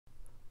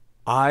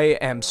I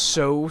am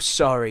so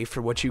sorry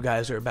for what you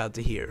guys are about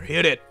to hear.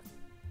 Hit it!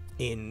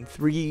 In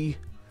 3,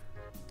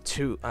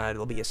 2,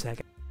 it'll be a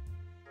second.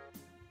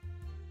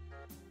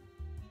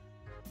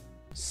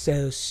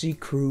 Sussy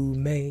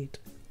crewmate,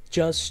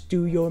 just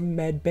do your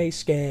medbay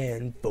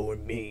scan for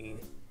me.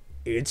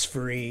 It's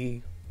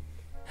free.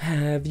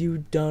 Have you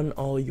done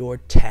all your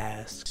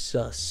tasks,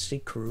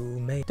 Sussy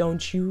crewmate?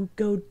 Don't you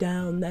go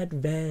down that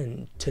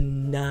vent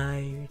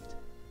tonight.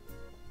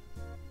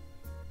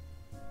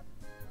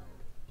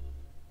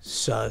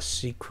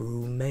 Sussy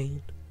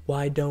crewmate,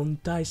 why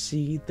don't I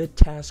see the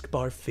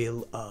taskbar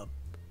fill up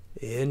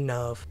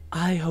enough?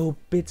 I hope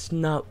it's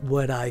not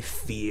what I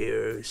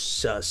fear,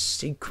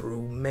 Sussy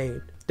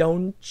crewmate.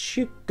 Don't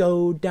you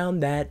go down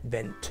that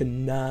vent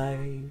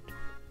tonight.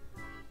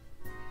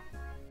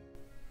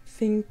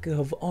 Think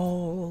of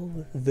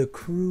all the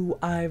crew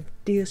I've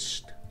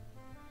dissed,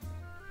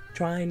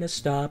 trying to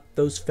stop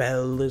those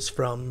fellas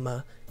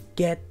from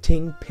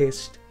getting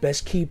pissed.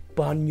 Best keep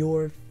on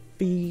your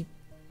feet.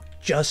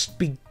 Just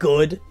be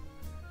good.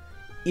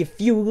 If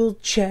you will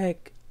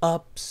check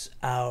ups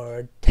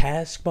our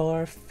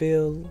taskbar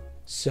fill,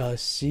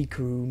 Sussy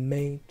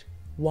crewmate,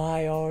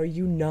 why are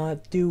you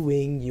not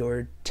doing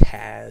your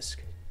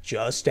task?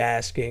 Just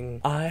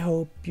asking. I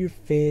hope you're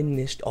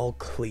finished all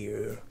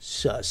clear,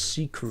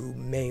 Sussy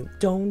crewmate.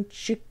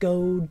 Don't you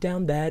go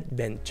down that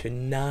vent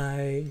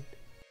tonight.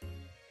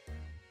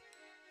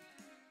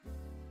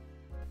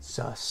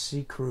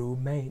 Sussy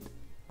crewmate,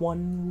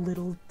 one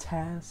little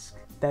task,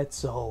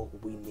 that's all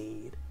we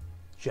need.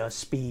 Just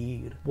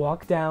speed.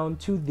 Walk down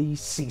to the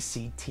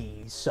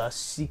CCT,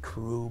 Sussy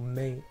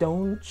crewmate.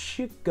 Don't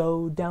you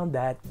go down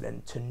that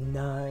vent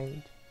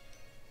tonight.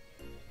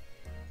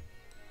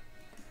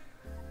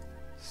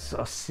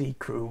 Sussy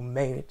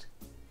crewmate,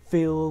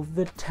 fill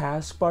the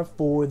taskbar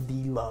for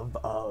the love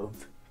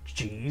of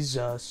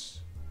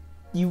Jesus.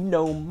 You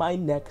know my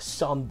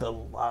neck's on the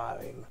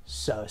line,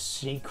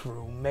 Sussy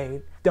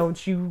crewmate.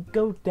 Don't you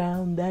go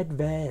down that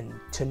vent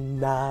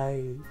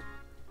tonight.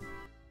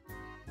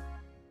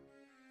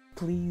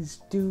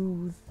 Please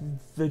do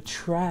the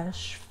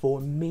trash for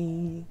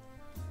me.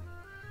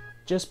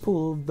 Just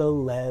pull the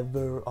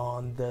lever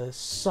on the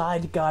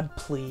side, God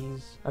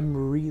please. I'm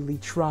really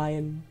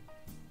trying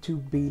to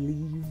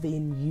believe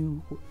in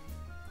you.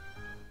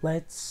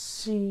 Let's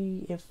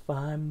see if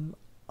I'm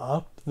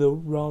up the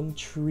wrong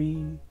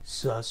tree.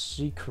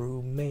 Sussy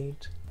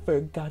crewmate,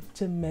 forgot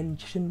to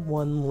mention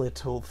one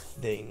little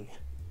thing.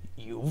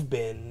 You've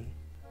been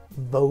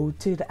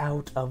voted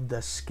out of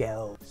the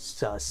skell,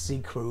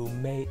 Sussy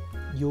crewmate.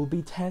 You'll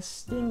be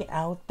testing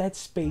out that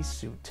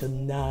spacesuit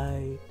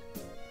tonight.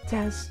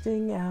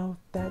 Testing out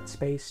that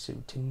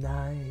spacesuit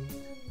tonight.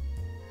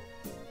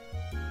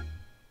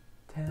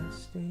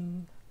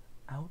 Testing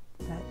out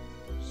that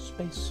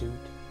spacesuit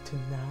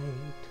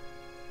tonight.